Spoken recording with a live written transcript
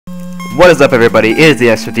What is up, everybody? It is the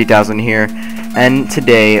X50000 here, and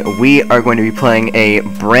today we are going to be playing a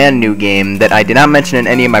brand new game that I did not mention in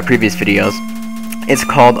any of my previous videos. It's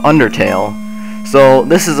called Undertale. So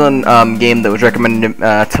this is a game that was recommended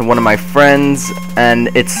to one of my friends, and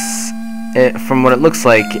from what it looks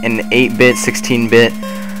like, an 8-bit, 16-bit.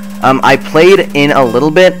 I played in a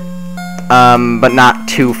little bit, but not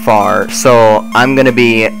too far, so I'm going to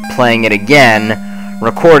be playing it again,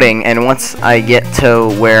 recording, and once I get to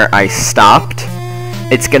where I stopped,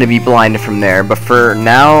 it's going to be blind from there. But for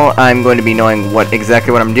now, I'm going to be knowing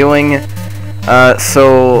exactly what I'm doing.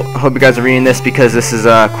 So hope you guys are reading this because this is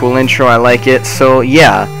a cool intro. I like it. So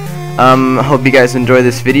yeah, hope you guys enjoy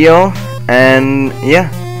this video, and yeah.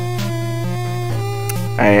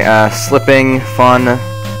 Slipping, fun,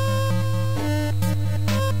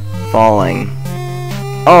 falling.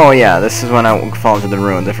 Oh yeah, this is when I fall into the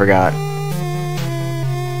ruins. I forgot.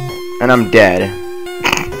 And I'm dead.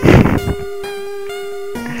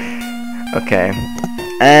 Okay.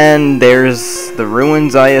 And there's the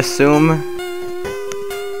ruins, I assume.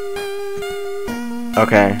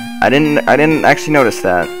 Okay. I didn't actually notice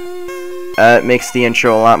that. It makes the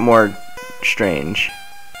intro a lot more strange.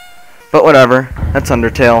 But whatever. That's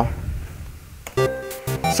Undertale.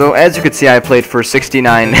 So as you can see, I played for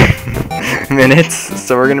 69 minutes.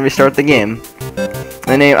 So we're gonna restart the game.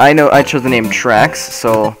 The name, I chose the name Tracks,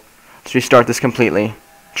 so let's restart this completely.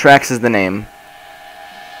 Tracks is the name.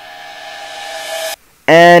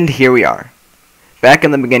 And here we are. Back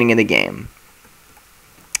in the beginning of the game.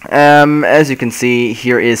 As you can see,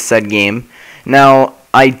 here is said game. Now,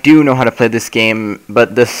 I do know how to play this game,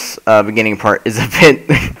 but this beginning part is a bit...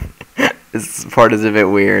 this part is a bit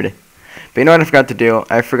weird. But you know what I forgot to do?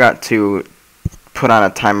 I forgot to put on a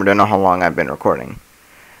timer to know how long I've been recording.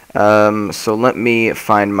 So let me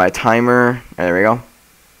find my timer. There we go.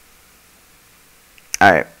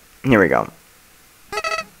 Alright, here we go.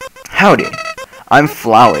 Howdy, I'm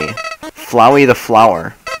Flowey. Flowey the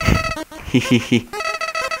Flower. Hehehe.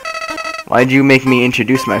 Why'd you make me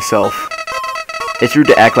introduce myself? It's rude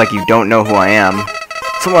to act like you don't know who I am.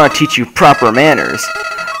 So I want to teach you proper manners.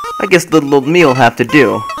 I guess the little me will have to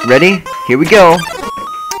do. Ready? Here we go.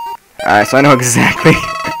 Alright, so I know exactly.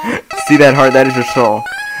 See that heart? That is your soul.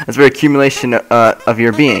 That's a very accumulation of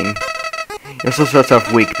your being. Your soul starts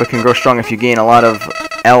off weak, but can grow strong if you gain a lot of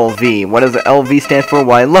LV. What does the LV stand for?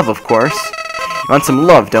 Why, love, of course. You want some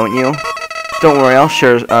love, don't you? Don't worry, I'll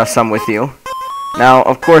share some with you. Now,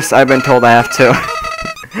 of course, I've been told I have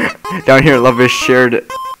to. Down here, love is shared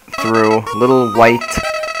through little white,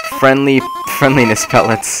 friendliness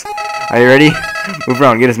pellets. Are you ready? Move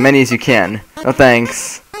around, get as many as you can. No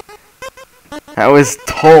thanks. I was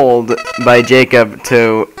told by Jacob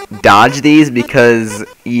to dodge these because,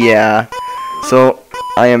 yeah. So,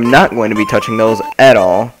 I am not going to be touching those at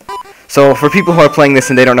all. So, for people who are playing this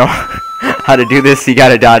and they don't know how to do this, you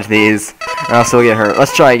gotta dodge these, or else you'll get hurt.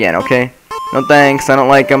 Let's try again, okay? No thanks, I don't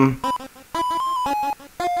like them.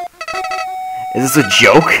 Is this a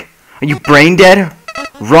joke? Are you brain dead?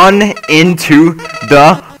 Run into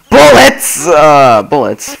the bullets!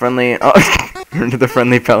 Bullets. Friendly. Oh, into the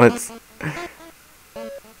friendly pellets.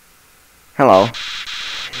 Hello.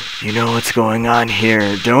 You know what's going on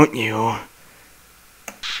here, don't you?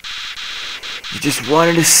 You just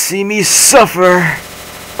wanted to see me suffer.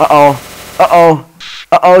 Uh-oh. Uh-oh.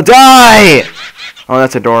 Uh-oh. Die! Oh,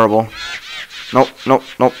 that's adorable. Nope, nope,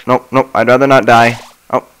 nope, nope, nope. I'd rather not die.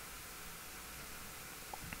 Oh.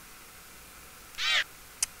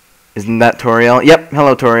 Isn't that Toriel? Yep.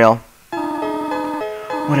 Hello, Toriel.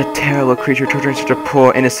 What a terrible creature torturing such a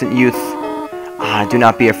poor, innocent youth. Ah, do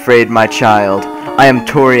not be afraid, my child. I am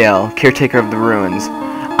Toriel, caretaker of the ruins.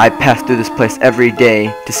 I pass through this place every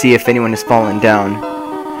day to see if anyone has fallen down.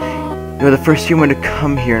 You are the first human to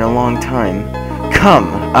come here in a long time. Come,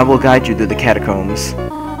 I will guide you through the catacombs.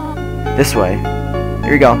 This way.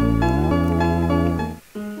 Here you go.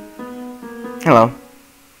 Hello.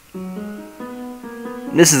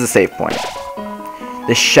 This is a save point.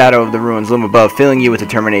 The shadow of the ruins loom above, filling you with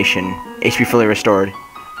determination. HP fully restored.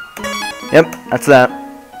 Yep, that's that.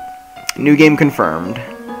 New game confirmed.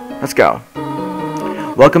 Let's go.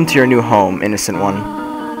 Welcome to your new home, innocent one.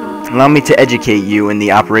 Allow me to educate you in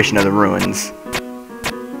the operation of the ruins.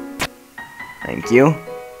 Thank you.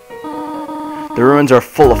 The ruins are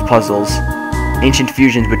full of puzzles, ancient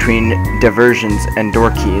fusions between diversions and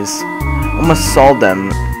door keys. One must solve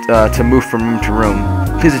them to move from room to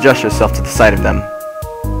room. Please adjust yourself to the sight of them.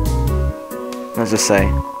 What does this say?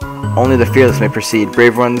 Only the fearless may proceed.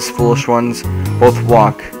 Brave ones, foolish ones, both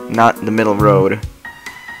walk, not the middle road.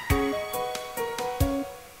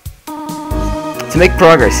 To make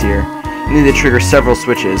progress here, you need to trigger several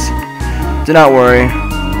switches. Do not worry.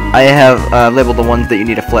 I have labeled the ones that you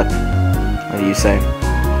need to flip. What do you say?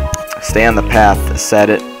 Stay on the path. Set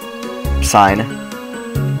it. Sign.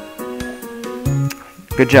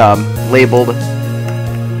 Good job. Labeled.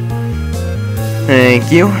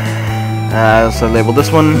 Thank you. I also labeled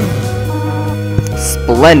this one.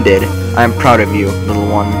 Splendid. I'm proud of you, little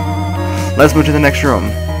one. Let's move to the next room.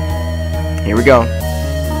 Here we go.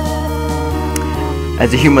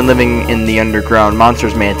 As a human living in the underground,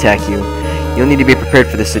 monsters may attack you. You'll need to be prepared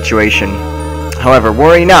for this situation. However,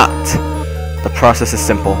 worry not. The process is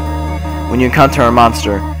simple. When you encounter a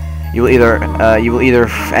monster, you will either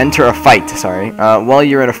enter a fight. While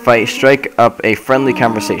you're in a fight, strike up a friendly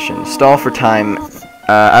conversation. Stall for time.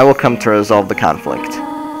 I will come to resolve the conflict.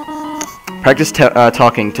 Practice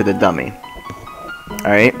talking to the dummy.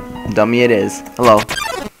 Alright, dummy it is. Hello.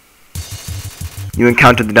 You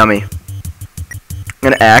encountered the dummy. I'm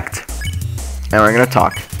gonna act, and we're gonna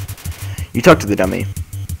talk. You talk to the dummy.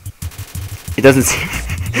 It doesn't seem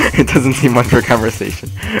it doesn't seem much for a conversation.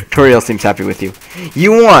 Toriel seems happy with you.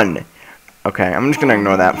 You won! Okay, I'm just gonna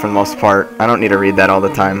ignore that for the most part. I don't need to read that all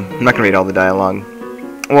the time. I'm not gonna read all the dialogue.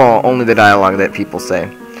 Well, only the dialogue that people say.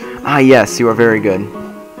 Ah, yes, you are very good.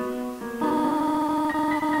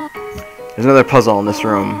 There's another puzzle in this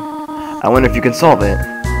room. I wonder if you can solve it.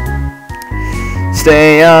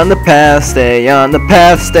 Stay on the path, stay on the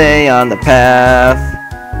path, stay on the path.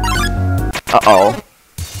 Uh-oh.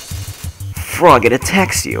 Frog, it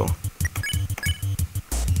attacks you.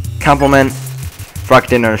 Compliment. Frog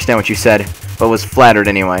didn't understand what you said, but was flattered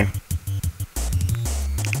anyway.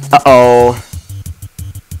 Uh-oh.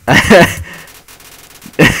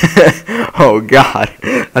 Oh god,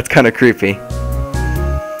 that's kind of creepy.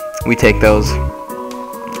 We take those.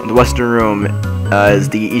 The western room is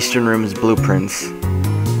the eastern room's blueprints.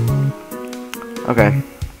 Okay.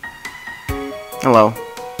 Hello.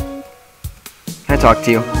 Can I talk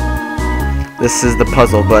to you? This is the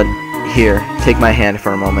puzzle, but here, take my hand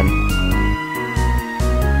for a moment.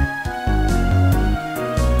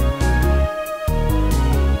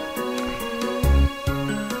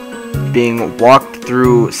 Being walked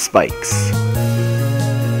through spikes.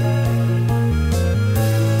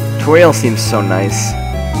 Toriel seems so nice.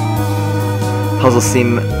 Puzzles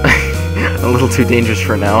seem a little too dangerous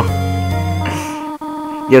for now.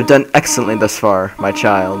 You have done excellently thus far, my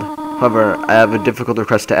child. However, I have a difficult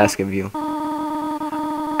request to ask of you.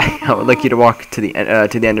 I would like you to walk to the end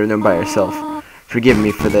of the room by yourself. Forgive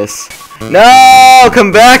me for this. No!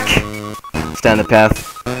 Come back! Stay on the path.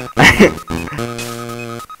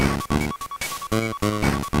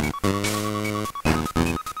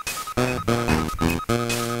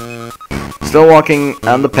 Still walking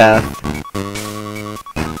on the path.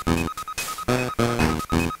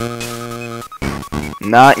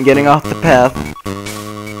 Not getting off the path.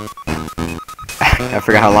 I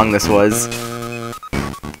forgot how long this was.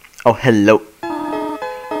 Oh, hello.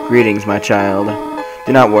 Greetings, my child.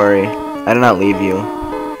 Do not worry. I did not leave you.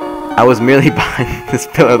 I was merely behind this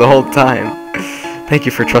pillar the whole time. Thank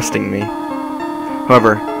you for trusting me.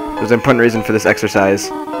 However, there's an important reason for this exercise.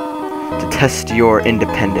 To test your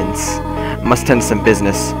independence. I must tend to some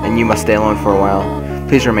business, and you must stay alone for a while.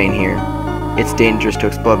 Please remain here. It's dangerous to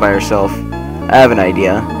explore by yourself. I have an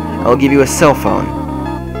idea. I will give you a cell phone.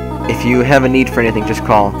 If you have a need for anything, just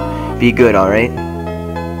call. Be good, alright?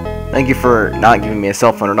 Thank you for not giving me a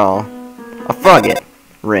cell phone at all. I'll frog it.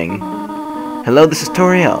 Ring. Hello, this is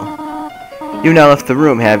Toriel. You've now left the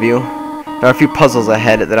room, have you? There are a few puzzles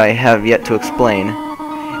ahead that I have yet to explain.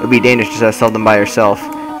 It would be dangerous to solve them by yourself.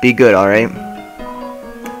 Be good, alright?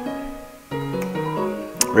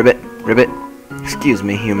 Ribbit, Ribbit. Excuse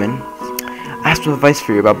me, human. I have some advice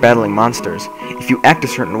for you about battling monsters. If you act a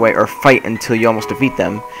certain way or fight until you almost defeat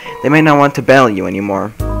them, they may not want to battle you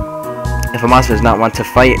anymore. If a monster does not want to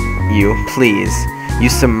fight you, please,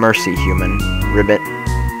 use some mercy, human. Ribbit.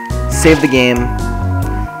 Save the game.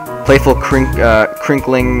 Playful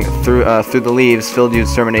crinkling through the leaves filled you with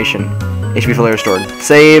determination. HP fully restored.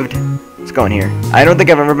 Saved. Let's go in here. I don't think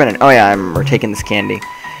I've ever been in. Oh yeah, I remember taking this candy.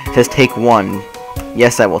 It says take one.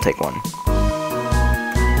 Yes, I will take one.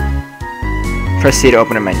 Press C to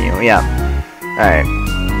open a menu. Yeah. Alright.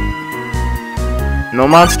 No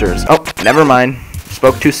monsters. Oh, never mind.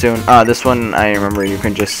 Spoke too soon. Ah, this one I remember you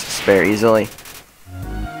can just spare easily.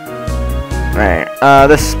 Alright.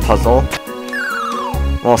 This puzzle.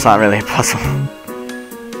 Well, it's not really a puzzle.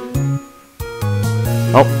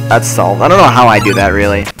 Oh, that's solved. I don't know how I do that,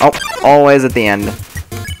 really. Oh, always at the end.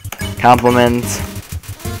 Compliment.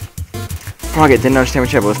 Frog, it didn't understand what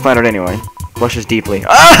you said, but was flattered anyway. Blushes deeply.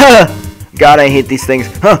 Ah! God, I hate these things.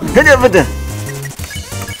 Huh.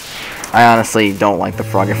 I honestly don't like the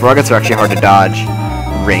frog. Froggets are actually hard to dodge.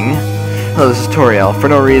 Ring? Hello, this is Toriel. For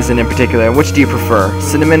no reason in particular, which do you prefer?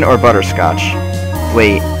 Cinnamon or butterscotch?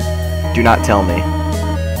 Wait. Do not tell me.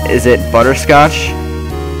 Is it butterscotch?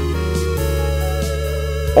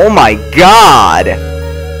 Oh my god!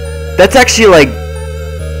 That's actually like...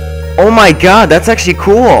 Oh my god, that's actually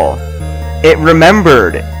cool. It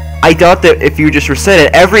remembered. I thought that if you just reset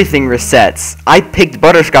it, everything resets. I picked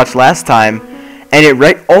butterscotch last time, and it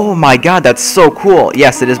oh my god, that's so cool.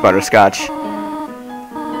 Yes, it is butterscotch.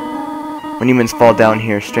 When humans fall down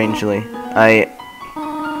here, strangely, I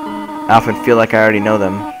often feel like I already know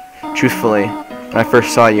them. Truthfully, when I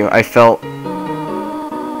first saw you, I felt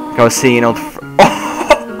like I was seeing an old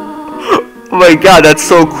Oh my god, that's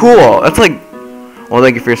so cool. That's like... Well,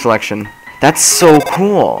 thank you for your selection. That's so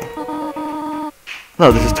cool.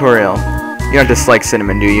 Hello, this is Toriel. You don't dislike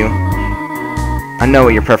cinnamon, do you? I know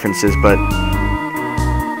what your preference is, but...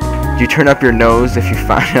 Do you turn up your nose if you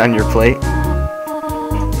find it on your plate?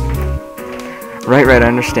 Right, I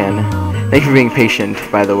understand. Thank you for being patient,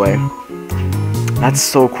 by the way. That's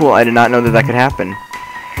so cool. I did not know that that could happen.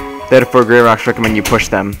 Therefore, Grey Rocks recommend you push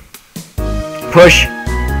them. Push!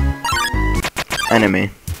 Enemy.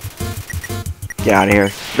 Get out of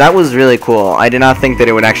here. That was really cool. I did not think that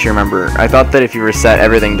it would actually remember. I thought that if you reset,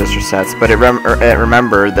 everything just resets. But it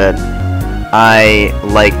remembered that I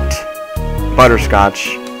liked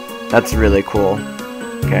butterscotch. That's really cool.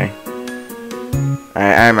 Okay.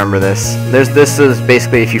 I remember this. This is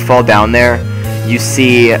basically if you fall down there, you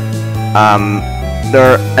see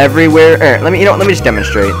they're everywhere. Let me just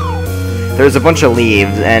demonstrate. There's a bunch of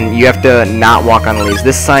leaves, and you have to not walk on the leaves.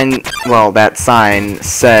 This sign, well, that sign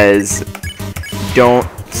says, don't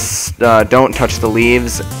touch the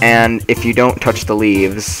leaves, and if you don't touch the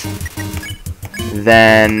leaves,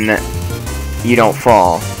 then you don't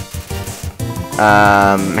fall.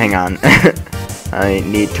 Hang on. I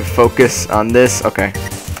need to focus on this. Okay.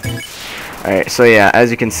 Alright, so yeah,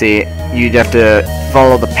 as you can see, you'd have to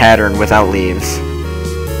follow the pattern without leaves.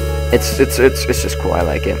 It's just cool. I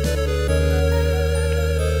like it.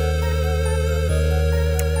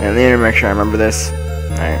 And let me make sure I remember this.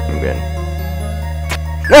 Alright, I'm good.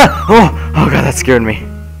 Ah! Oh god, that scared me.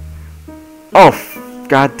 Oh,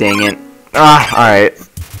 god dang it. Ah, alright.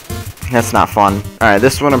 That's not fun. Alright,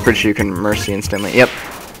 this one I'm pretty sure you can mercy instantly. Yep.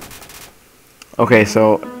 Okay,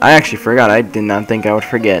 so I actually forgot. I did not think I would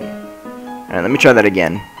forget. Alright, let me try that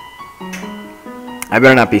again. I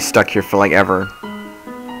better not be stuck here for like ever.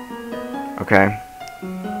 Okay.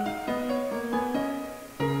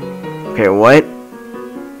 Okay, what?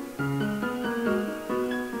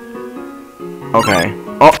 Okay.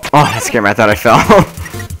 Oh, that scared me. I thought I fell.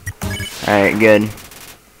 Alright, good.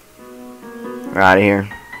 We're out of here.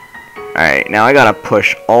 Alright, now I gotta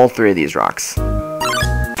push all three of these rocks.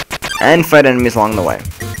 And fight enemies along the way.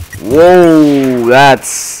 Whoa,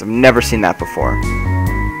 I've never seen that before.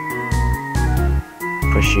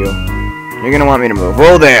 Push you. You're gonna want me to move.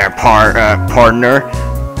 Whoa there, partner.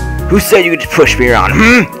 Who said you could just push me around?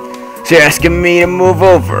 So you're asking me to move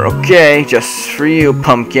over, okay? Just for you,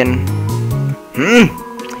 pumpkin.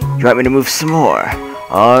 You want me to move some more?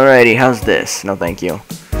 Alrighty, how's this? No, thank you.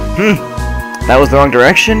 That was the wrong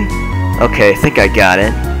direction? Okay, I think I got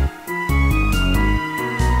it.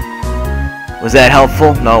 Was that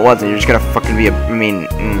helpful? No, it wasn't. You're just gonna fucking be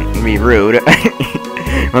be rude.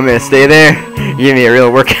 Want me to stay there? You give me a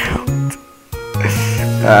real workout.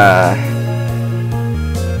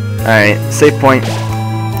 Alright, save point.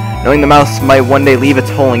 Knowing the mouse might one day leave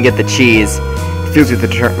its hole and get the cheese, it fills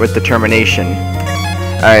with determination.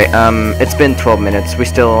 Alright, it's been 12 minutes. We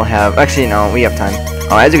still have... Actually, no, we have time.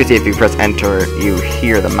 Oh, as you can see, if you press enter, you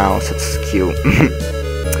hear the mouse. It's cute.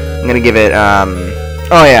 I'm gonna give it,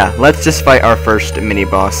 Oh yeah, let's just fight our first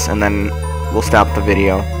mini-boss, and then we'll stop the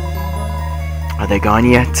video. Are they gone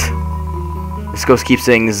yet? This ghost keeps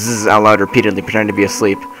saying zzz out loud repeatedly, pretending to be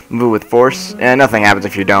asleep. Move with force, and nothing happens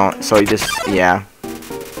if you don't, so you just, yeah.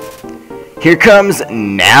 Here comes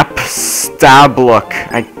Napstablook.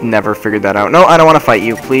 I never figured that out. No, I don't want to fight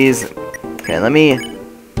you, please. Okay, let me...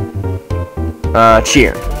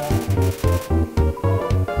 cheer.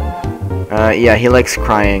 Yeah, he likes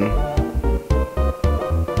crying.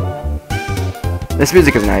 This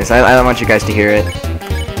music is nice. I want you guys to hear it.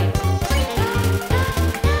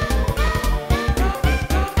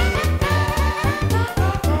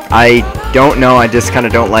 I don't know, I just kind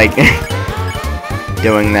of don't like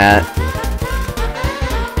doing that.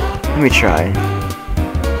 Let me try.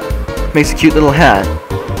 Makes a cute little hat.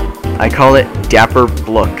 I call it Dapper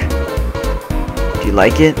Blook. Do you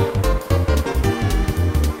like it?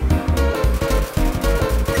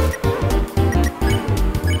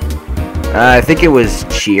 I think it was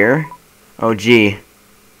cheer. Oh, gee.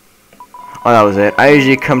 Oh, that was it. I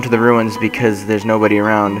usually come to the ruins because there's nobody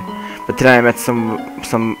around. But today I met some,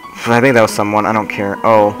 I think that was someone, I don't care.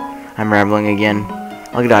 Oh, I'm rambling again.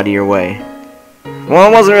 I'll get out of your way. Well,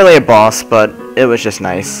 it wasn't really a boss, but it was just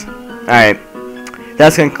nice. Alright,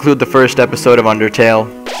 that's going to conclude the first episode of Undertale.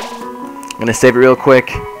 I'm going to save it real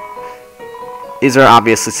quick. These are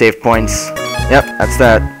obviously save points. Yep, that's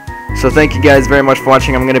that. So thank you guys very much for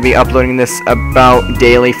watching. I'm going to be uploading this about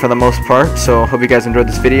daily for the most part. So hope you guys enjoyed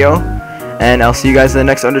this video. And I'll see you guys in the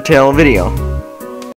next Undertale video.